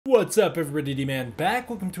What's up everybody, D-Man back.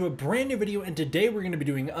 Welcome to a brand new video, and today we're going to be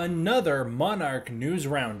doing another Monarch news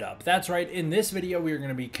roundup. That's right, in this video we are going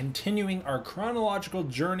to be continuing our chronological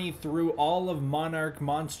journey through all of Monarch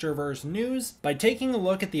MonsterVerse news by taking a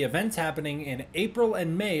look at the events happening in April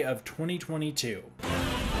and May of 2022.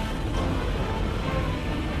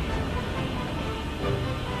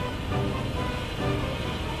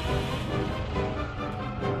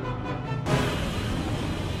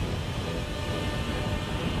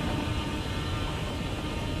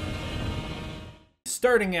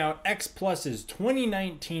 Starting out, X+'s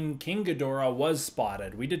 2019 King Ghidorah was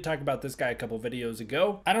spotted. We did talk about this guy a couple videos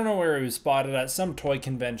ago. I don't know where he was spotted, at some toy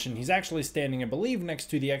convention. He's actually standing, I believe, next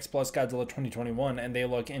to the X+ Godzilla 2021, and they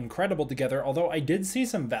look incredible together, although I did see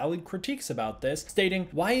some valid critiques about this, stating,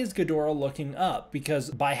 why is Ghidorah looking up? Because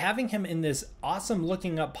by having him in this awesome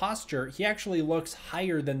looking up posture, he actually looks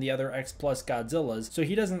higher than the other X+ Godzillas, so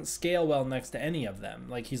he doesn't scale well next to any of them.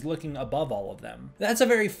 Like, he's looking above all of them. That's a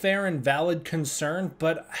very fair and valid concern,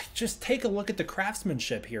 but just take a look at the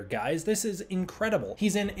craftsmanship here, guys. This is incredible.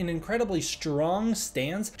 He's in an incredibly strong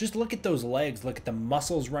stance. Just look at those legs, look at the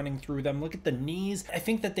muscles running through them, look at the knees. I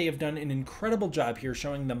think that they have done an incredible job here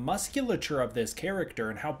showing the musculature of this character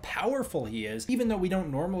and how powerful he is, even though we don't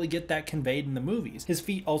normally get that conveyed in the movies. His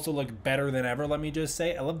feet also look better than ever, let me just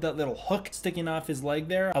say. I love that little hook sticking off his leg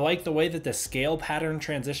there. I like the way that the scale pattern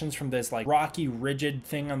transitions from this like rocky, rigid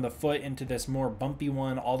thing on the foot into this more bumpy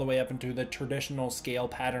one, all the way up into the traditional scale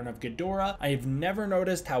pattern of Ghidorah. I've never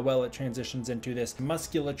noticed how well it transitions into this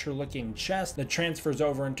musculature looking chest that transfers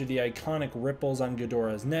over into the iconic ripples on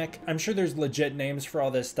Ghidorah's neck. I'm sure there's legit names for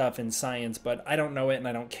all this stuff in science, but I don't know it and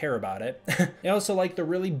I don't care about it. I also like the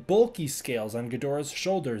really bulky scales on Ghidorah's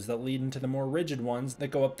shoulders that lead into the more rigid ones that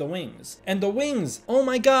go up the wings. And the wings! Oh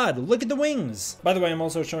my god, look at the wings! By the way, I'm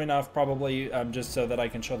also showing off, probably just so that I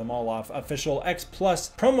can show them all off, official X+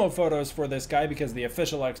 promo photos for this guy, because the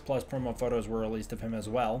official X+ promo photos were released of him as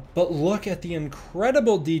well. But look at the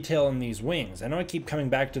incredible detail in these wings. I know I keep coming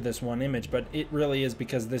back to this one image, but it really is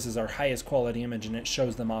because this is our highest quality image and it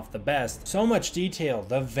shows them off the best. So much detail,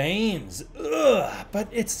 the veins, ugh, but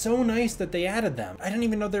it's so nice that they added them. I didn't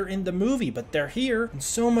even know they're in the movie, but they're here. And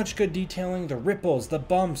so much good detailing, the ripples, the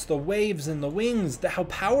bumps, the waves, and the wings, how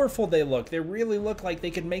powerful they look. They really look like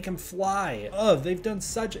they could make him fly. Ugh, they've done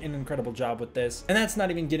such an incredible job with this. And that's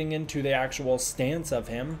not even getting into the actual stance of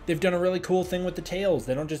him. They've done a really cool thing with the tails.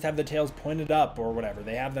 They don't just have the tails pointed up or whatever.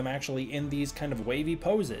 They have them actually in these kind of wavy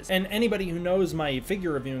poses. And anybody who knows my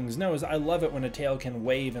figure reviewings knows I love it when a tail can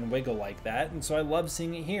wave and wiggle like that, and so I love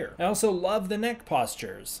seeing it here. I also love the neck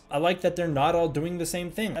postures. I like that they're not all doing the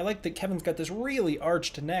same thing. I like that Kevin's got this really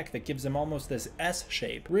arched neck that gives him almost this S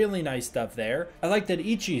shape. Really nice stuff there. I like that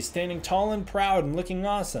Ichi's standing tall and proud and looking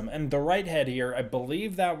awesome. And the right head here, I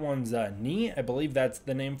believe that one's knee. I believe that's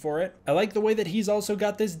the name for it. I like the way that he's also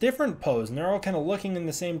got this different pose, and they're all kind of looking in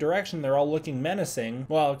the same direction. They're all looking menacing,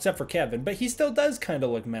 well, except for Kevin, but he still does kind of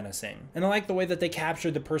look menacing. And I like the way that they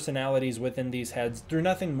captured the personalities within these heads through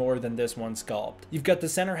nothing more than this one sculpt. You've got the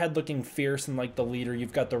center head looking fierce and like the leader,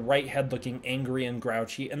 you've got the right head looking angry and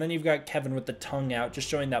grouchy, and then you've got Kevin with the tongue out, just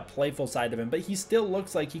showing that playful side of him, but he still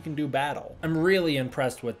looks like he can do battle. I'm really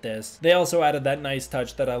impressed with this. They also added that nice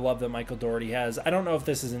touch that I love that Michael Dougherty has. I don't know if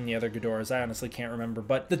this is in the other Ghidorahs, I honestly can't remember,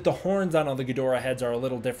 but that the horns on all the Ghidorah heads are a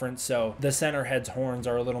little different, so the center head's horns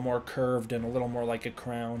are a little more curved and a little more like a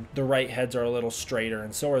crown. The right heads are a little straighter,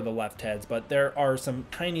 and so are the left heads, but there are some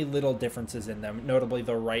tiny little differences in them. Notably,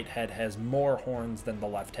 the right head has more horns than the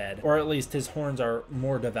left head, or at least his horns are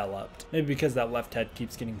more developed. Maybe because that left head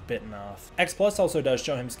keeps getting bitten off. X+ also does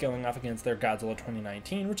show him scaling off against their Godzilla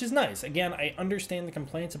 2019, which is nice. Again, I understand the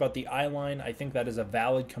complaints about the eye line. I think that is a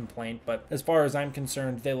valid complaint, but as far as I'm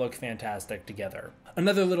concerned, they look fantastic together.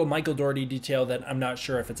 Another little Michael Dougherty detail that I'm not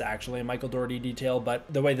sure if it's actually a Michael Dougherty detail, but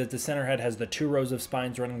the way that the center head has the 2 rows of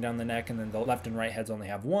spines running down the neck, and then the left and right heads only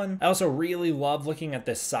have 1. I also really love looking at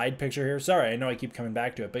this side picture here. Sorry, I know I keep coming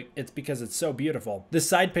back to it, but it's because it's so beautiful. This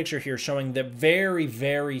side picture here showing the very,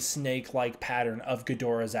 very snake-like pattern of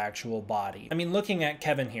Ghidorah's actual body. I mean, looking at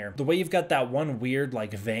Kevin here, the way you've got that one weird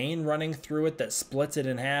like vein running through it that splits it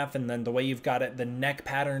in half, and then the way you've got it, the neck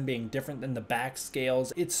pattern being different than the back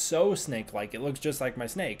scales, it's so snake-like. It looks just like my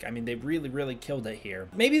snake. I mean, they really, really killed it here.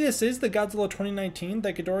 Maybe this is the Godzilla Godzilla 2019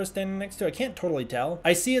 that Ghidorah is standing next to? I can't totally tell.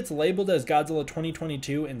 I see it's labeled as Godzilla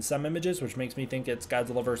 2022 in some images, which makes me think it's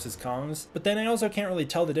Godzilla vs. Kong's, but then I also can't really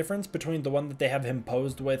tell the difference between the one that they have him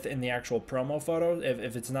posed with in the actual promo photo,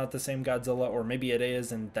 if it's not the same Godzilla, or maybe it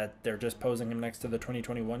is and that they're just posing him next to the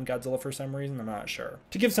 2021 Godzilla for some reason. I'm not sure.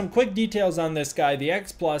 To give some quick details on this guy, the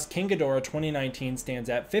X Plus King Ghidorah 2019 stands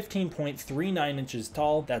at 15.39 inches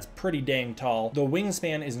tall. That's pretty dang tall. The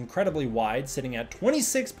wingspan is incredibly wide, sitting at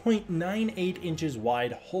 26.98 inches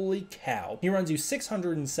wide. Holy cow. He runs you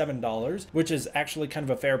 $607, which is actually kind of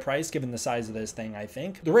a fair price given the size of this thing, I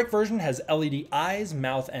think. The Rick version has LED eyes,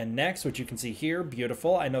 mouth, and necks, which you can see here.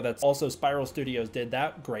 Beautiful. I know that's also Spiral Studios did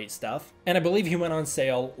that. Great stuff. And I believe he went on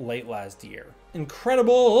sale late last year.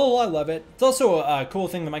 Incredible. I love it. It's also a cool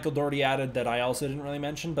thing that Michael Dougherty added that I also didn't really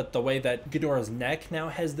mention, but the way that Ghidorah's neck now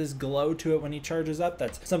has this glow to it when he charges up,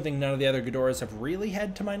 that's something none of the other Ghidorahs have really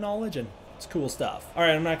had to my knowledge, and it's cool stuff. All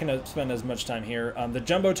right, I'm not going to spend as much time here. The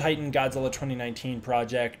Jumbo Titan Godzilla 2019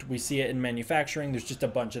 project, we see it in manufacturing. There's just a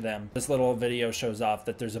bunch of them. This little video shows off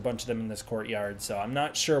that there's a bunch of them in this courtyard, so I'm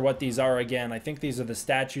not sure what these are again. I think these are the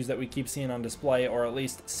statues that we keep seeing on display, or at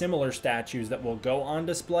least similar statues that will go on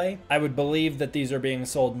display. I would believe that these are being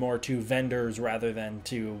sold more to vendors rather than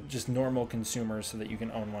to just normal consumers so that you can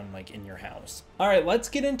own one like in your house. All right, let's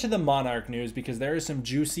get into the Monarch news because there is some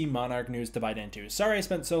juicy Monarch news to bite into. Sorry I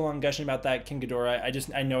spent so long gushing about that King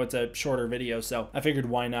Ghidorah. I know it's a shorter video, so I figured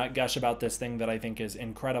why not gush about this thing that I think is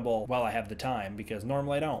incredible while I have the time, because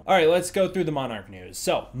normally I don't. All right, let's go through the Monarch news.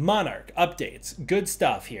 So Monarch updates, good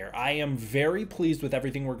stuff here. I am very pleased with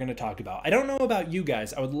everything we're going to talk about. I don't know about you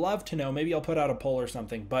guys. I would love to know, maybe I'll put out a poll or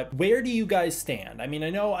something, but where do you guys stand? I mean,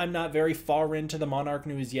 I know I'm not very far into the Monarch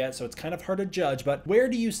news yet, so it's kind of hard to judge, but where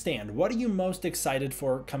do you stand? What are you most excited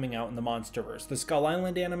for coming out in the MonsterVerse? The Skull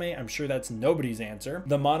Island anime, I'm sure that's nobody's answer.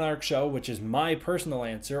 The Monarch show, which is my personal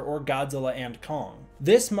answer, or Godzilla and Kong.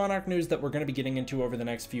 This Monarch news that we're going to be getting into over the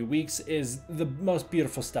next few weeks is the most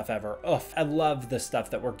beautiful stuff ever. Ugh, I love the stuff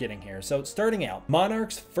that we're getting here. So starting out,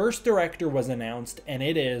 Monarch's first director was announced, and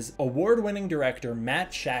it is award-winning director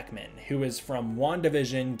Matt Shackman, who is from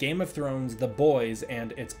WandaVision, Game of Thrones, The Boys,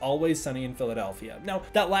 and It's Always Sunny in Philadelphia. Now,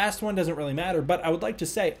 that last one doesn't really matter, but I would like to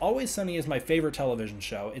say Always Sunny is my favorite television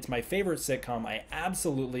show. It's my favorite sitcom. I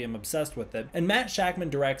absolutely am obsessed with it. And Matt Shackman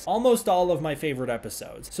directs almost all of my favorite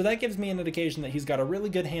episodes. So that gives me an indication that he's got a really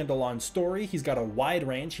good handle on story. He's got a wide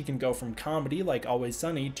range. He can go from comedy like Always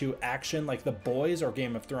Sunny to action like The Boys or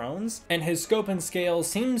Game of Thrones. And his scope and scale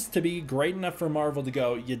seems to be great enough for Marvel to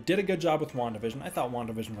go, you did a good job with WandaVision. I thought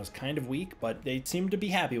WandaVision was kind of weak, but they seemed to be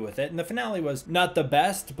happy with it. And the finale was not the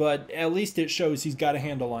best, but at least it shows he's got a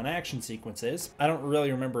handle on action sequences. I don't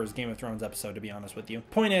really remember his Game of Thrones episode, to be honest with you.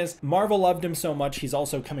 Point is, Marvel loved him so much, he's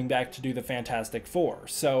also coming back to do the Fantastic Four.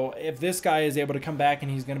 So if this guy is able to come back and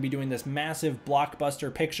he's going to be doing this massive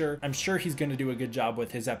blockbuster picture, I'm sure he's going to do a good job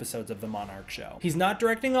with his episodes of the Monarch show. He's not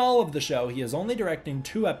directing all of the show, he is only directing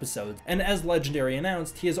 2 episodes, and as Legendary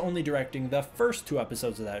announced, he is only directing the first 2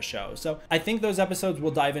 episodes of that show. So I think those episodes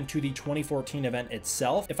will dive into the 2014 event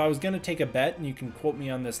itself. If I was going to take a bet, and you can quote me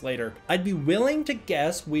on this later, I'd be willing to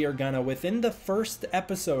guess we are gonna, within the first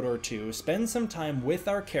episode or 2, spend some time with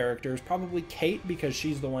our characters, probably Kate because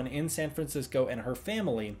she's the one in San Francisco and her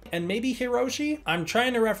family, and maybe Hiroshi. I'm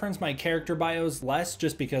trying to reference my character bios less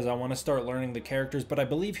just because I want to start learning the characters, but I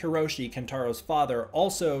believe Hiroshi, Kentaro's father,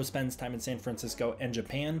 also spends time in San Francisco and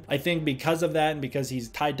Japan. I think because of that and because he's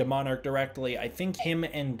tied to Monarch directly, I think him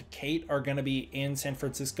and Kate are going to be in San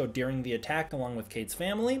Francisco during the attack along with Kate's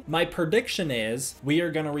family. My prediction is we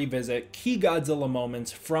are going to revisit key Godzilla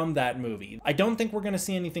moments from that movie. I don't think we're going to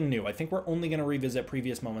see anything new. I think we're only going to revisit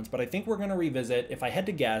previous moments, but I think we're going to revisit, if I had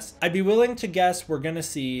to guess, I'd be willing to guess we're going to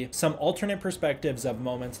see some alternate perspectives of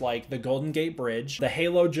moments like the Golden Gate Bridge, the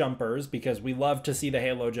Halo jumpers, because we love to see the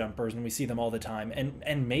Halo jumpers and we see them all the time,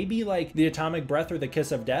 and maybe like the atomic breath or the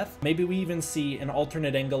kiss of death. Maybe we even see an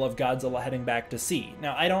alternate angle of Godzilla heading back to sea.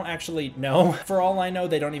 Now, I don't actually know. For all I know,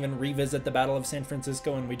 they don't even revisit the Battle of San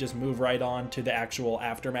Francisco and we just move right on to the actual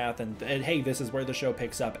aftermath and hey, this is where the show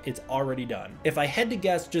picks up. It's already done. If I had to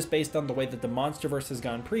guess, just based on the way that the MonsterVerse has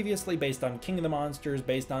gone previously, based on King of the Monsters,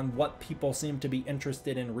 based on what people seem to be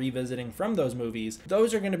interested in revisiting from those movies,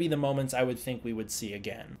 those are going to be the moments I would think we would see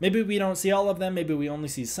again. Maybe we don't see all of them, maybe we only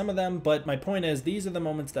see some of them, but my point is these are the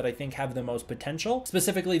moments that I think have the most potential,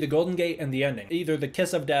 specifically the Golden Gate and the ending, either the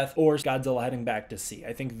kiss of death or Godzilla heading back to sea.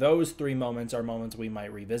 I think those 3 moments are moments we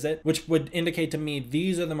might revisit, which would indicate to me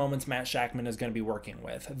these are the moments Matt Shackman is going to be working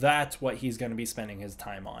with. That's what he's going to be spending his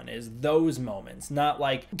time on, is those moments, not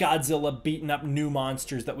like Godzilla beating up new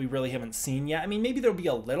monsters that we really haven't seen yet. I mean, maybe there'll be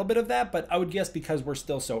a little bit of that, but I would guess because we're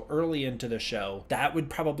still so so early into the show, that would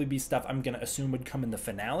probably be stuff I'm going to assume would come in the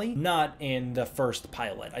finale, not in the first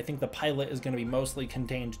pilot. I think the pilot is going to be mostly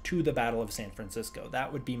contained to the Battle of San Francisco.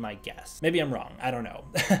 That would be my guess. Maybe I'm wrong. I don't know.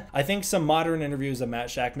 I think some modern interviews of Matt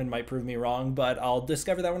Shackman might prove me wrong, but I'll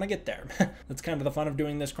discover that when I get there. That's kind of the fun of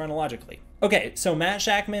doing this chronologically. Okay, so Matt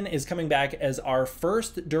Shackman is coming back as our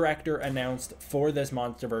first director announced for this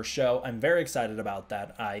MonsterVerse show. I'm very excited about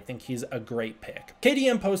that. I think he's a great pick.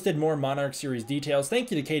 KDM posted more Monarch series details. Thank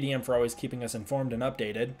you to KDM for always keeping us informed and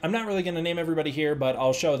updated. I'm not really going to name everybody here, but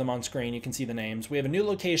I'll show them on screen. You can see the names. We have a new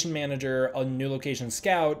location manager, a new location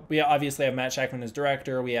scout. We obviously have Matt Shackman as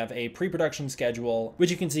director. We have a pre-production schedule,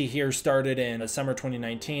 which you can see here started in summer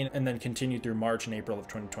 2019 and then continued through March and April of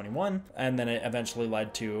 2021. And then it eventually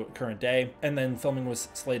led to current day. And then filming was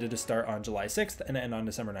slated to start on July 6th and end on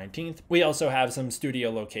December 19th. We also have some studio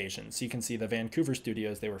locations. So you can see the Vancouver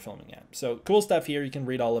studios they were filming at. So cool stuff here. You can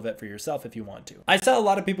read all of it for yourself if you want to. I saw a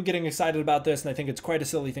lot of people getting excited about this, and I think it's quite a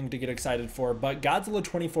silly thing to get excited for, but Godzilla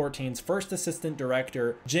 2014's first assistant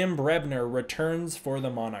director, Jim Brebner, returns for the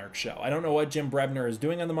Monarch show. I don't know what Jim Brebner is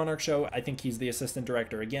doing on the Monarch show. I think he's the assistant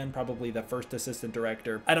director again, probably the first assistant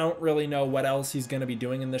director. I don't really know what else he's going to be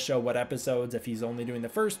doing in the show, what episodes, if he's only doing the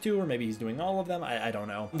first two, or maybe he's doing all of them. I don't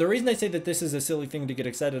know. The reason I say that this is a silly thing to get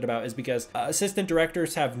excited about is because assistant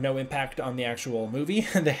directors have no impact on the actual movie.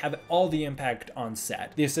 They have all the impact on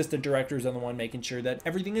set. The assistant directors are the one making sure that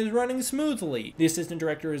everything is running smoothly. The assistant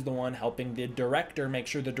director is the one helping the director make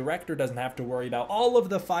sure the director doesn't have to worry about all of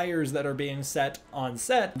the fires that are being set on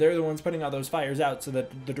set. They're the ones putting all those fires out so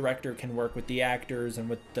that the director can work with the actors and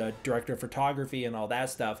with the director of photography and all that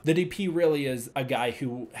stuff. The DP really is a guy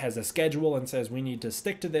who has a schedule and says, we need to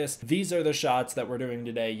stick to this. These are the shots that we're doing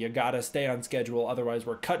today. You gotta stay on schedule, otherwise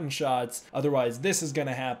we're cutting shots. Otherwise this is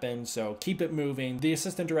gonna happen, so keep it moving. The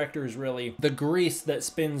assistant director is really the grease that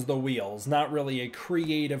spins the wheels, not really a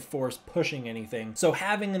creative force pushing anything. So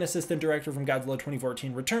having an assistant director from Godzilla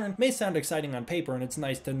 2014 return may sound exciting on paper, and it's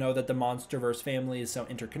nice to know that the MonsterVerse family is so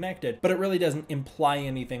interconnected, but it really doesn't imply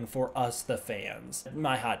anything for us, the fans.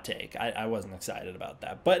 My hot take. I wasn't excited about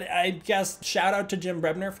that. But I guess shout out to Jim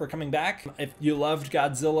Brebner for coming back. If you loved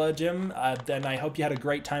Godzilla, Jim, then I hope you had a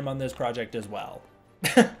great time on this project as well.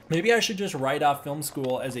 Maybe I should just write off film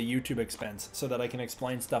school as a YouTube expense so that I can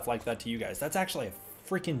explain stuff like that to you guys. That's actually a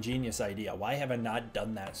freaking genius idea. Why have I not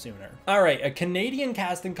done that sooner? All right, a Canadian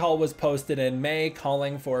casting call was posted in May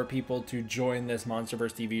calling for people to join this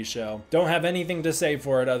MonsterVerse TV show. Don't have anything to say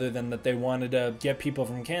for it other than that they wanted to get people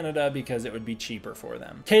from Canada because it would be cheaper for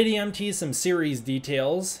them. KDM teased some series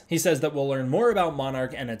details. He says that we'll learn more about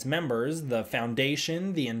Monarch and its members, the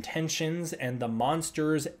Foundation, the Intentions, and the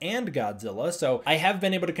monsters and Godzilla. So I have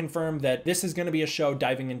been able to confirm that this is going to be a show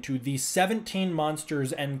diving into the 17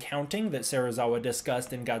 monsters and counting that Serizawa discussed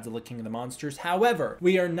in Godzilla King of the Monsters. However,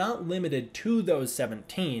 we are not limited to those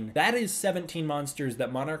 17. That is 17 monsters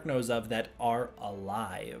that Monarch knows of that are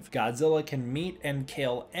alive. Godzilla can meet and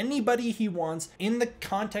kill anybody he wants in the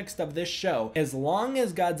context of this show, as long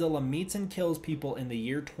as Godzilla meets and kills people in the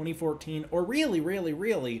year 2014, or really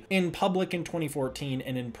in public in 2014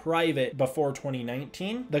 and in private before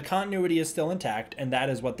 2019. The continuity is still intact, and that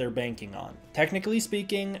is what they're banking on. Technically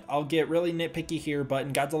speaking, I'll get really nitpicky here, but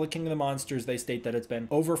in Godzilla King of the Monsters, they state that it's been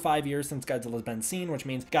over 5 years since Godzilla's been seen, which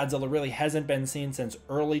means Godzilla really hasn't been seen since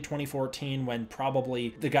early 2014, when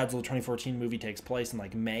probably the Godzilla 2014 movie takes place in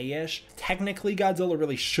like May-ish. Technically, Godzilla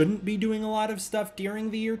really shouldn't be doing a lot of stuff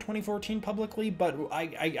during the year 2014 publicly, but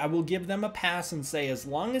I will give them a pass and say as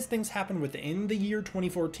long as things happen within the year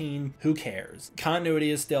 2014, who cares?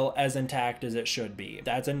 Continuity is still as intact as it should be.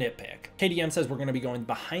 That's a nitpick. KDM says we're going to be going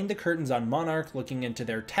behind the curtains on Monarch, looking into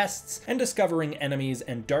their tests and discovering enemies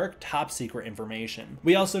and dark top secret information.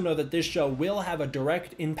 We also know that this show will have a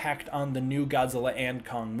direct impact on the new Godzilla and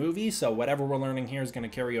Kong movie, so whatever we're learning here is going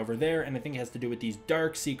to carry over there, and I think it has to do with these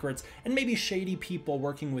dark secrets and maybe shady people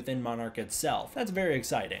working within Monarch itself. That's very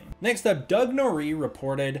exciting. Next up, Doug Norrie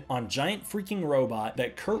reported on Giant Freaking Robot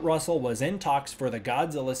that Kurt Russell was in talks for the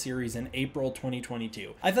Godzilla series in April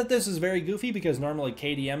 2022. I thought this was very goofy because normally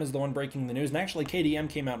KDM is the one breaking the news, and actually KDM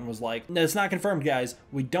came out and was like, no, it's not confirmed, guys.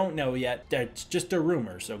 We don't know yet. That's just a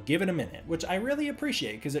rumor, so give it a minute, which I really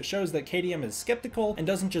appreciate because it shows that KDM is skeptical and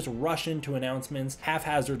doesn't just rush into announcements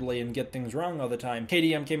haphazardly and get things wrong all the time.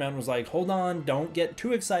 KDM came out and was like, hold on, don't get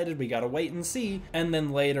too excited, we gotta wait and see. And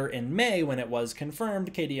then later in May, when it was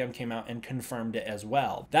confirmed, KDM came out and confirmed it as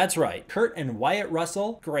well. That's right, Kurt and Wyatt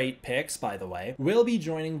Russell, great picks by the way, will be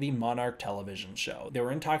joining the Monarch television show. They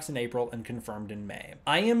were in talks in April and confirmed in May.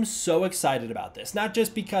 I am so excited about this, not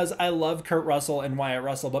just because I love Kurt Russell and Wyatt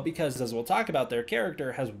Russell, but because, as we'll talk about, their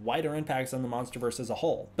character has wider impacts on the MonsterVerse as a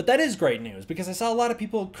whole. But that is great news, because I saw a lot of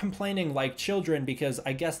people complaining like children, because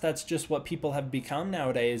I guess that's just what people have become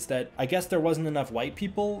nowadays, that I guess there wasn't enough white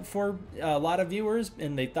people for a lot of viewers,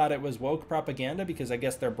 and they thought it was woke propaganda, because I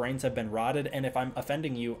guess their brains have been rotted, and if I'm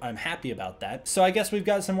offending you, I'm happy about that. So I guess we've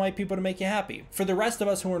got some white people to make you happy. For the rest of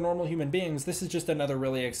us who are normal human beings, this is just another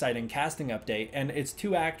really exciting casting update, and it's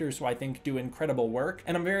two actors who I think do incredible work,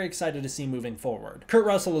 and I'm very excited to see moving forward. Kurt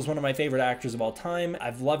Russell is one of my favorite actors of all time.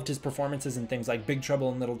 I've loved his performances in things like Big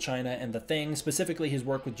Trouble in Little China and The Thing, specifically his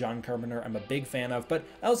work with John Carpenter I'm a big fan of, but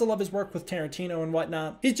I also love his work with Tarantino and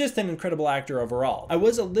whatnot. He's just an incredible actor overall. I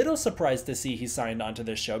was a little surprised to see he signed onto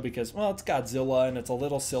this show because, well, it's Godzilla and it's a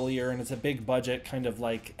little sillier and it's a big budget kind of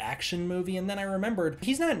like action movie, and then I remembered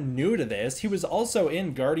he's not new to this. He was also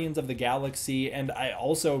in Guardians of the Galaxy, and I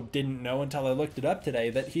also didn't know until I looked it up today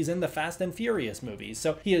that he's in the Fast and Furious movies,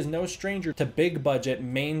 so he is no stranger to big budget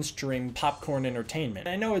mainstream popcorn entertainment.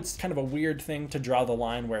 I know it's kind of a weird thing to draw the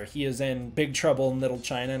line where he is in Big Trouble in Little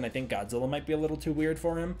China, and I think Godzilla might be a little too weird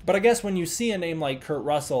for him, but I guess when you see a name like Kurt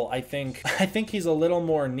Russell, I think he's a little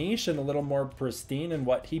more niche and a little more pristine in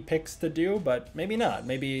what he picks to do, but maybe not.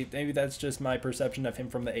 Maybe that's just my perception of him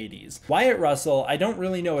from the 80s. Wyatt Russell, I don't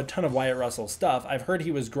really know a ton of Wyatt Russell stuff. I've heard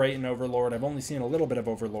he was great in Overlord. I've only seen a little bit of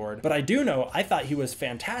Overlord, but I do know I thought he was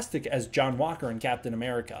fantastic as John Walker in Captain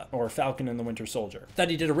America, or Falcon and the Winter Soldier. Thought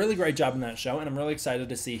he did a really great job in that show, and I'm really excited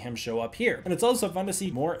to see him show up here. And it's also fun to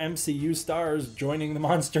see more MCU stars joining the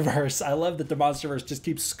MonsterVerse. I love that the MonsterVerse just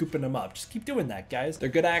keeps scooping them up. Just keep doing that, guys. They're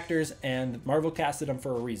good actors, and Marvel casted them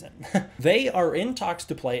for a reason. They are in talks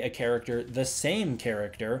to play a character, the same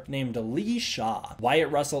character, named Lee Shaw.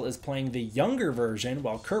 Wyatt Russell is playing the younger version,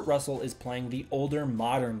 while Kurt Russell is playing the older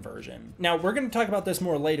modern version. Now, we're going to talk about this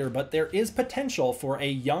more later, but there is potential for a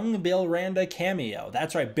young Bill Randa cameo.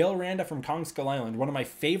 That's right, Bill Randa from Kong Skull Island, one of my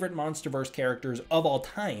favorite MonsterVerse characters of all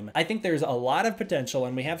time. I think there's a lot of potential,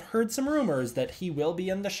 and we have heard some rumors that he will be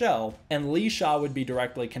in the show, and Lee Shaw would be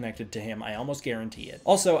directly connected to him. I almost guarantee it.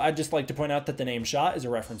 Also, I'd just like to point out that the name Shaw is a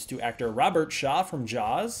reference to actor Robert Shaw from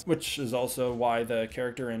Jaws, which is also why the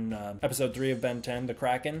character in episode 3 of Ben 10, the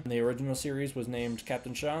Kraken, in the original series was named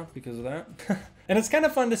Captain Shaw because of that. And it's kind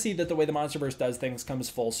of fun to see that the way the MonsterVerse does things comes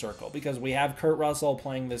full circle, because we have Kurt Russell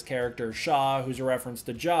playing this character Shaw, who's a reference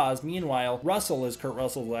to Jaws. Meanwhile, Russell is Kurt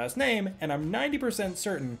Russell's last name, and I'm 90%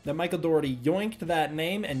 certain that Michael Dougherty yoinked that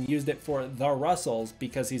name and used it for the Russells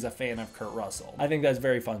because he's a fan of Kurt Russell. I think that's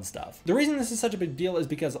very fun stuff. The reason this is such a big deal is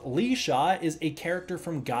because Lee Shaw is a character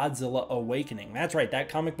from Godzilla Awakening. That's right, that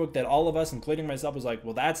comic book that all of us, including myself, was like,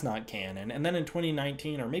 well, that's not canon. And then in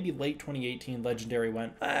 2019, or maybe late 2018, Legendary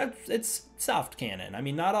went, it's soft canon. I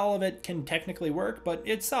mean, not all of it can technically work, but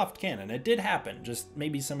it's soft canon. It did happen, just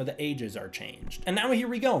maybe some of the ages are changed. And now here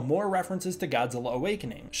we go, more references to Godzilla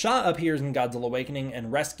Awakening. Shaw appears in Godzilla Awakening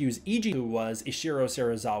and rescues Iji, who was Ishiro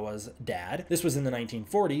Serizawa's dad. This was in the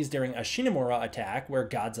 1940s during a Shinomura attack where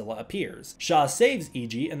Godzilla appears. Shaw saves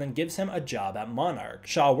Iji and then gives him a job at Monarch.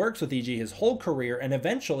 Shaw works with Iji his whole career and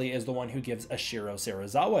eventually is the one who gives Ishiro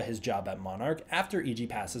Serizawa his job at Monarch after Iji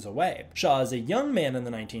passes away. Shaw is a young man in the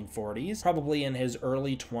 1940s, probably in his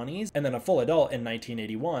early 20s, and then a full adult in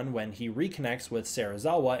 1981 when he reconnects with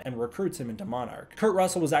Serizawa and recruits him into Monarch. Kurt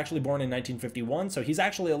Russell was actually born in 1951, so he's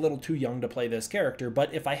actually a little too young to play this character,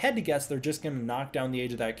 but if I had to guess, they're just going to knock down the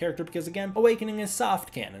age of that character because, again, Awakening is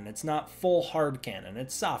soft canon. It's not full hard canon,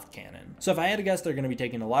 it's soft canon. So if I had to guess, they're going to be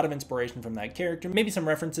taking a lot of inspiration from that character, maybe some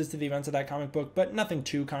references to the events of that comic book, but nothing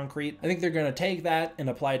too concrete. I think they're going to take that and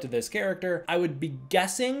apply it to this character. I would be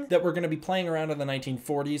guessing that we're going to be playing around in the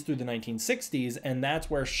 1940s through the 1960s, and that's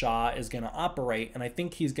where Shaw is going to operate, and I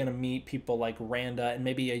think he's going to meet people like Randa and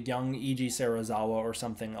maybe a young Iji Serizawa or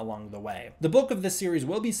something along the way. The book of this series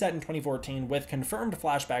will be set in 2014 with confirmed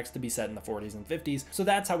flashbacks to be set in the 40s and 50s, so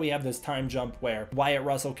that's how we have this time jump where Wyatt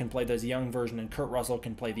Russell can play this young version and Kurt Russell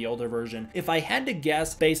can play the older version. If I had to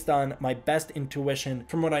guess based on my best intuition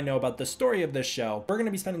from what I know about the story of this show, we're going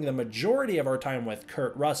to be spending the majority of our time with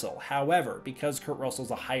Kurt Russell. However, because Kurt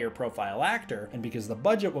Russell's a higher profile actor and because the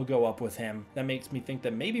budget will go up with him, that makes me think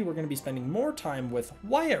that maybe we're going to be spending more time with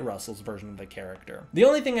Wyatt Russell's version of the character. The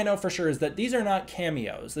only thing I know for sure is that these are not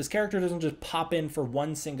cameos. This character doesn't just pop in for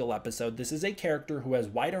one single episode. This is a character who has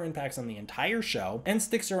wider impacts on the entire show and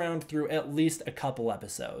sticks around through at least a couple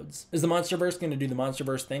episodes. Is the MonsterVerse going to do the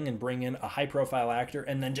MonsterVerse thing and bring in a high profile actor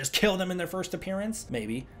and then just kill them in their first appearance?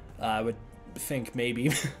 Maybe. I would think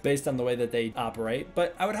maybe based on the way that they operate,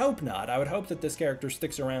 but I would hope not. I would hope that this character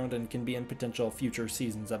sticks around and can be in potential future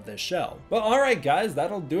seasons of this show. Well, alright guys,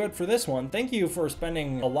 that'll do it for this one. Thank you for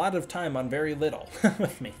spending a lot of time on very little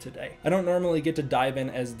with me today. I don't normally get to dive in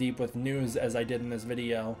as deep with news as I did in this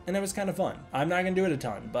video, and it was kind of fun. I'm not gonna do it a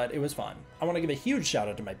ton, but it was fun. I want to give a huge shout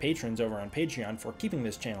out to my patrons over on Patreon for keeping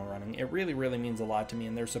this channel running. It really means a lot to me,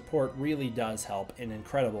 and their support really does help an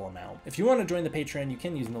incredible amount. If you want to join the Patreon, you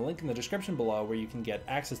can using the link in the description below, where you can get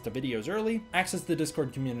access to videos early, access to the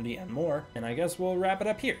Discord community, and more. And I guess we'll wrap it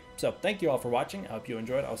up here. So thank you all for watching. I hope you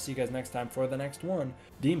enjoyed. I'll see you guys next time for the next one.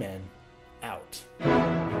 D-Man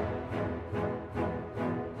out.